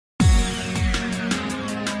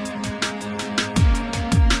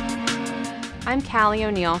I'm Callie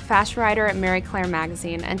O'Neill, fashion writer at Mary Claire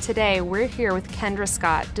Magazine, and today we're here with Kendra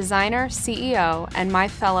Scott, designer, CEO, and my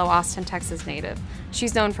fellow Austin, Texas native.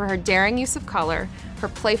 She's known for her daring use of color, her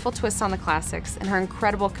playful twist on the classics, and her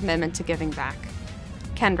incredible commitment to giving back.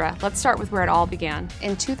 Kendra, let's start with where it all began.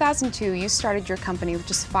 In 2002, you started your company with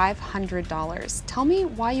just $500. Tell me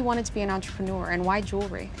why you wanted to be an entrepreneur and why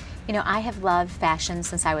jewelry? You know, I have loved fashion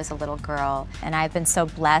since I was a little girl, and I've been so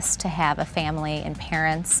blessed to have a family and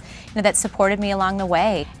parents, that supported me along the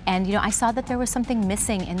way. And I saw that there was something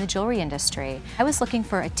missing in the jewelry industry. I was looking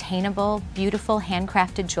for attainable, beautiful,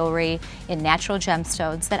 handcrafted jewelry in natural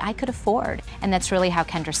gemstones that I could afford. And that's really how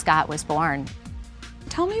Kendra Scott was born.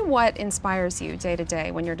 Tell me what inspires you day to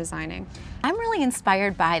day when you're designing. I'm really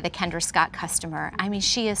inspired by the Kendra Scott customer. I mean,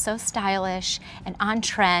 she is so stylish and on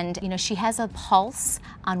trend. She has a pulse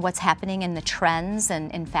on what's happening in the trends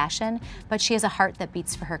and in fashion, but she has a heart that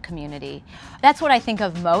beats for her community. That's what I think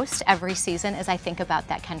of most every season as I think about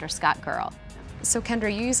that Kendra Scott girl. So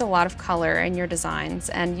Kendra, you use a lot of color in your designs,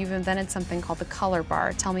 and you've invented something called the color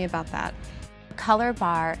bar. Tell me about that. Color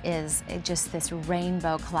bar is just this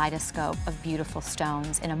rainbow kaleidoscope of beautiful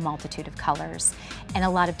stones in a multitude of colors and a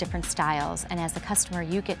lot of different styles. And as the customer,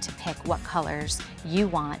 you get to pick what colors you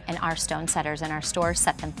want, and our stone setters in our stores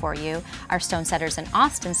set them for you. Our stone setters in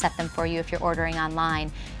Austin set them for you if you're ordering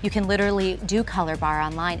online. You can literally do color bar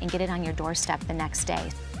online and get it on your doorstep the next day.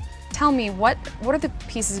 Tell me, what are the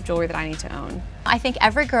pieces of jewelry that I need to own? I think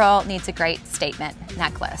every girl needs a great statement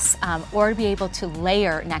necklace, or to be able to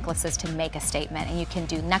layer necklaces to make a statement. And you can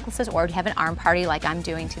do necklaces or have an arm party like I'm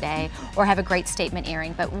doing today, or have a great statement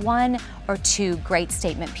earring. But one or two great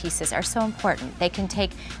statement pieces are so important. They can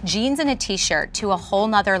take jeans and a t-shirt to a whole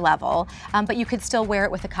nother level, but you could still wear it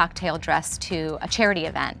with a cocktail dress to a charity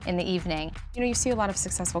event in the evening. You see a lot of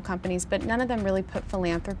successful companies, but none of them really put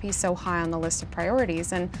philanthropy so high on the list of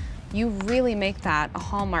priorities. And you really make that a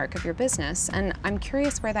hallmark of your business, and I'm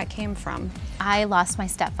curious where that came from. I lost my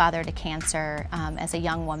stepfather to cancer as a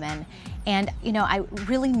young woman, and I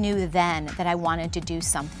really knew then that I wanted to do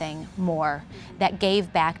something more that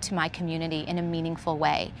gave back to my community in a meaningful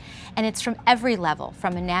way. And it's from every level,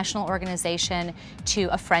 from a national organization to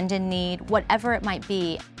a friend in need, whatever it might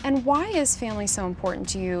be. And why is family so important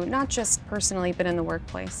to you, not just personally, but in the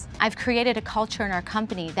workplace? I've created a culture in our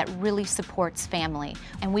company that really supports family,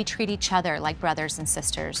 and we treat each other like brothers and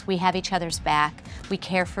sisters. We have each other's back, we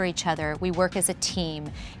care for each other, we work as a team.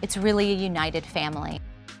 It's really a united family.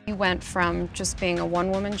 You went from just being a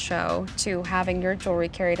one-woman show to having your jewelry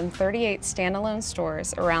carried in 38 standalone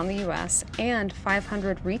stores around the U.S. and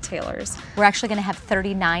 500 retailers. We're actually going to have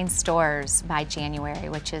 39 stores by January,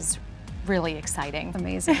 which is really exciting.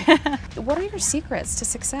 Amazing. What are your secrets to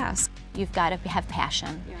success? You've got to have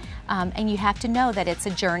passion, and you have to know that it's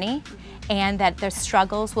a journey and that the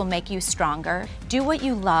struggles will make you stronger. Do what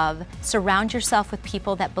you love, surround yourself with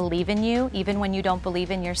people that believe in you, even when you don't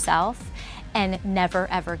believe in yourself, and never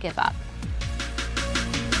ever give up.